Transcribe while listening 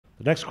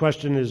The next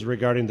question is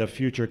regarding the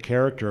future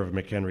character of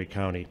McHenry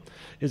County.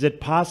 Is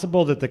it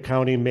possible that the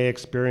county may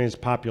experience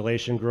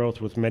population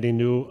growth with many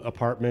new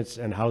apartments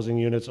and housing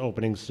units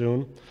opening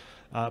soon?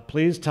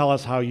 Please tell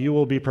us how you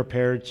will be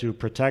prepared to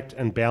protect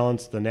and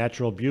balance the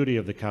natural beauty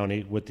of the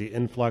county with the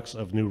influx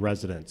of new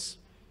residents.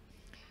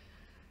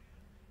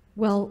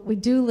 Well, we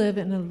do live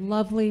in a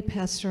lovely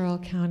pastoral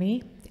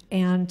county,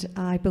 and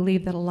I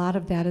believe that a lot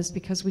of that is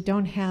because we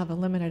don't have a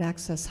limited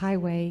access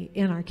highway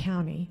in our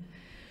county.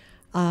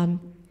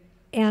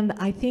 And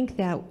I think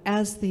that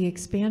as the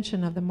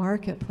expansion of the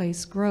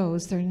marketplace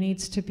grows, there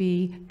needs to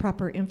be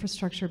proper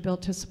infrastructure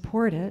built to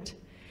support it.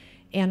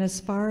 And as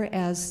far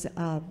as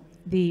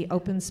the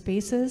open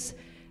spaces,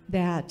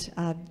 that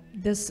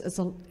this is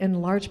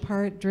in large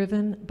part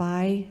driven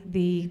by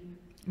the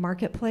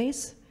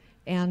marketplace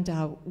and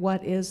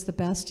what is the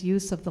best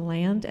use of the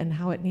land and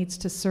how it needs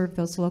to serve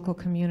those local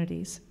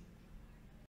communities.